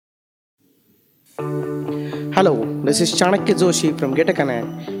Hello, this is Chanakya Joshi from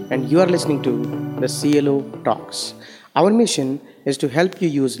GetAConnect, and you are listening to the CLO Talks. Our mission is to help you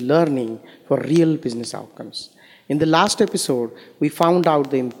use learning for real business outcomes. In the last episode, we found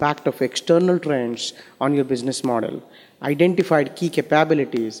out the impact of external trends on your business model, identified key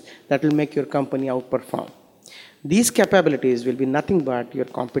capabilities that will make your company outperform. These capabilities will be nothing but your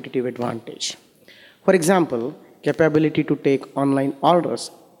competitive advantage. For example, capability to take online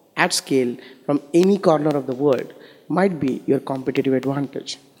orders at scale from any corner of the world might be your competitive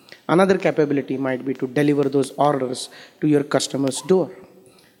advantage. Another capability might be to deliver those orders to your customer's door,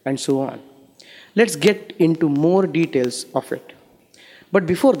 and so on. Let's get into more details of it. But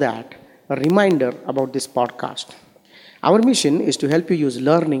before that, a reminder about this podcast. Our mission is to help you use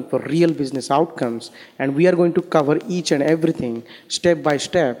learning for real business outcomes, and we are going to cover each and everything step by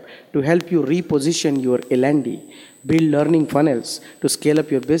step to help you reposition your L&D, build learning funnels to scale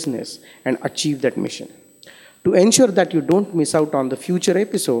up your business and achieve that mission. To ensure that you don't miss out on the future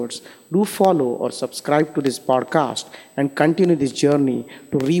episodes, do follow or subscribe to this podcast and continue this journey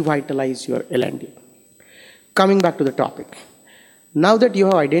to revitalize your L&D. Coming back to the topic. Now that you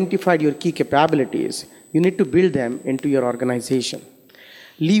have identified your key capabilities, you need to build them into your organization.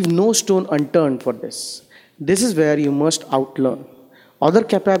 Leave no stone unturned for this. This is where you must outlearn. Other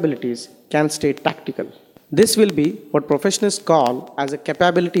capabilities can stay tactical. This will be what professionals call as a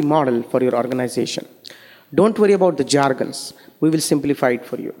capability model for your organization. Don't worry about the jargons. We will simplify it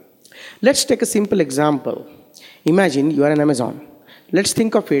for you. Let's take a simple example. Imagine you are an Amazon. Let's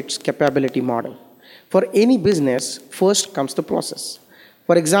think of its capability model. For any business, first comes the process.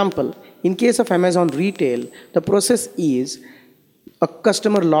 For example, in case of Amazon retail, the process is a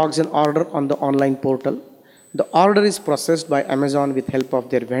customer logs an order on the online portal. The order is processed by Amazon with help of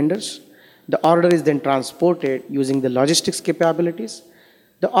their vendors. The order is then transported using the logistics capabilities.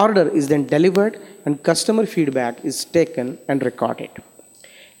 The order is then delivered and customer feedback is taken and recorded.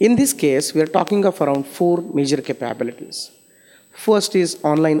 In this case, we are talking of around four major capabilities. First is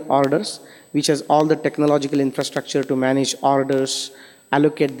online orders, which has all the technological infrastructure to manage orders,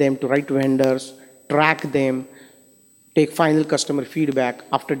 allocate them to right vendors, track them, take final customer feedback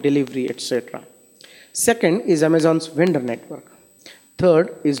after delivery, etc. Second is Amazon's vendor network.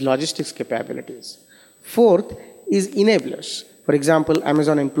 Third is logistics capabilities. Fourth is enablers. For example,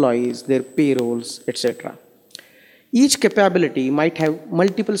 Amazon employees, their payrolls, etc. Each capability might have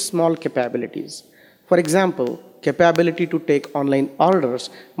multiple small capabilities. For example, capability to take online orders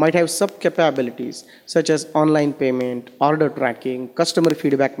might have sub-capabilities such as online payment, order tracking, customer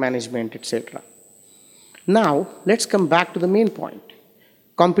feedback management, etc. Now, let's come back to the main point,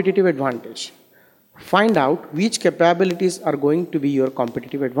 competitive advantage. Find out which capabilities are going to be your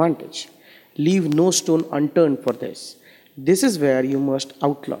competitive advantage. Leave no stone unturned for this. This is where you must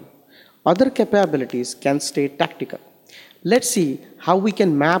outlearn. Other capabilities can stay tactical. Let's see how we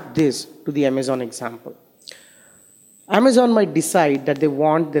can map this to the Amazon example. Amazon might decide that they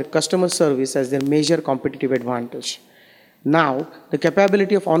want their customer service as their major competitive advantage. Now, the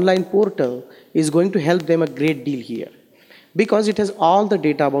capability of online portal is going to help them a great deal here because it has all the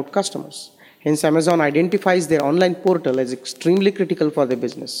data about customers. Hence, Amazon identifies their online portal as extremely critical for their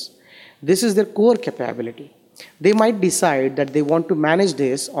business. This is their core capability. They might decide that they want to manage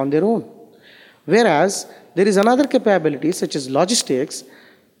this on their own. Whereas, there is another capability such as logistics.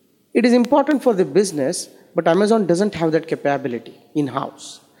 It is important for the business, but Amazon doesn't have that capability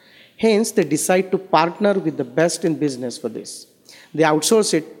in-house. Hence, they decide to partner with the best in business for this. They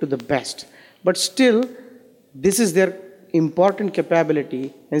outsource it to the best. But still, this is their important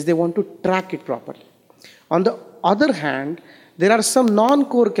capability, hence they want to track it properly. On the other hand, there are some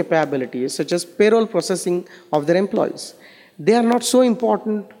non-core capabilities such as payroll processing of their employees. They are not so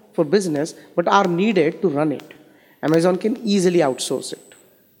important for business, but are needed to run it. Amazon can easily outsource it.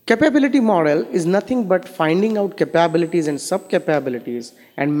 Capability model is nothing but finding out capabilities and sub-capabilities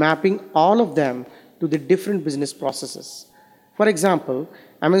and mapping all of them to the different business processes. For example,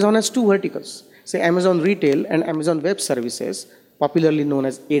 Amazon has two verticals, say Amazon Retail and Amazon Web Services, popularly known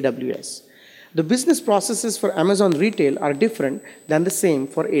as AWS. The business processes for Amazon Retail are different than the same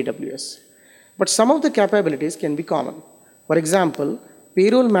for AWS. But some of the capabilities can be common. For example,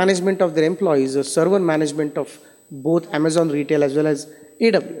 payroll management of their employees or server management of both Amazon Retail as well as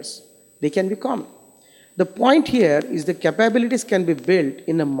AWS. They can be common. The point here is the capabilities can be built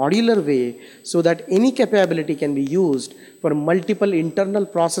in a modular way so that any capability can be used for multiple internal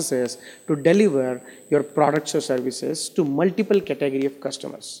processes to deliver your products or services to multiple category of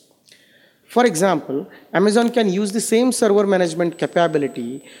customers. For example, Amazon can use the same server management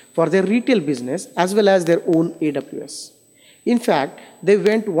capability for their retail business as well as their own AWS. In fact, they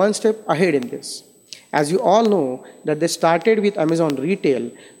went one step ahead in this. As you all know, that they started with Amazon Retail,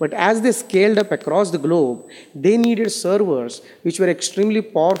 but as they scaled up across the globe, they needed servers which were extremely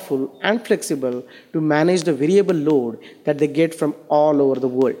powerful and flexible to manage the variable load that they get from all over the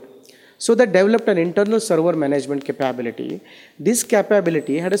world. So they developed an internal server management capability. This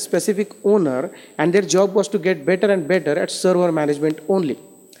capability had a specific owner, and their job was to get better and better at server management only.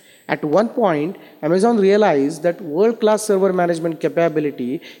 At one point, Amazon realized that world-class server management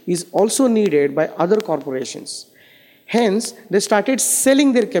capability is also needed by other corporations. Hence, they started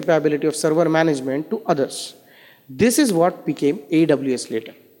selling their capability of server management to others. This is what became AWS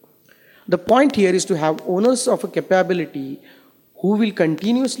later. The point here is to have owners of a capability who will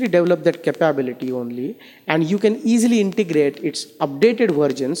continuously develop that capability only, and you can easily integrate its updated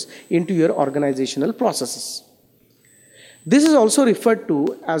versions into your organizational processes. This is also referred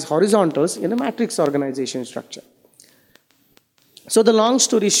to as horizontals in a matrix organization structure. So the long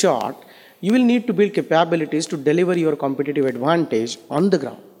story short, you will need to build capabilities to deliver your competitive advantage on the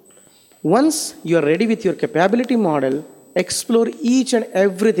ground. Once you are ready with your capability model, explore each and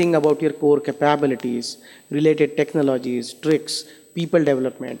everything about your core capabilities, related technologies, tricks, people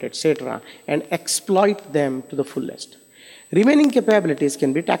development, etc., and exploit them to the fullest. Remaining capabilities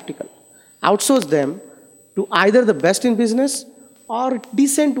can be tactical. Outsource them to either the best in business or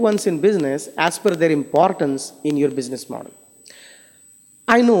decent ones in business as per their importance in your business model.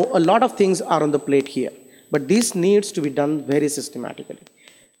 I know a lot of things are on the plate here, but this needs to be done very systematically.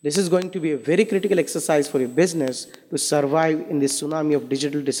 This is going to be a very critical exercise for your business to survive in this tsunami of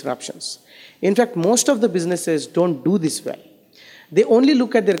digital disruptions. In fact, most of the businesses don't do this well. They only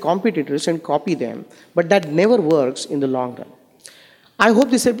look at their competitors and copy them, but that never works in the long run. I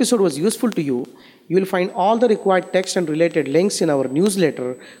hope this episode was useful to you. You will find all the required text and related links in our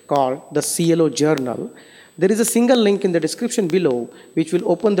newsletter called the CLO Journal. There is a single link in the description below which will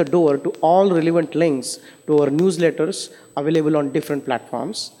open the door to all relevant links to our newsletters available on different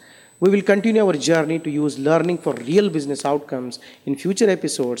platforms. We will continue our journey to use learning for real business outcomes in future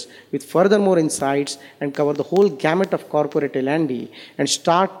episodes with further more insights and cover the whole gamut of corporate L&D and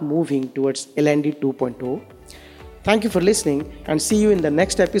start moving towards L&D 2.0. Thank you for listening, and see you in the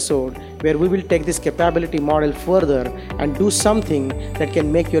next episode where we will take this capability model further and do something that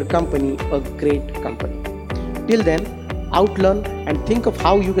can make your company a great company. Till then, outlearn and think of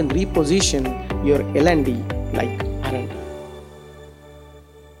how you can reposition your L&D like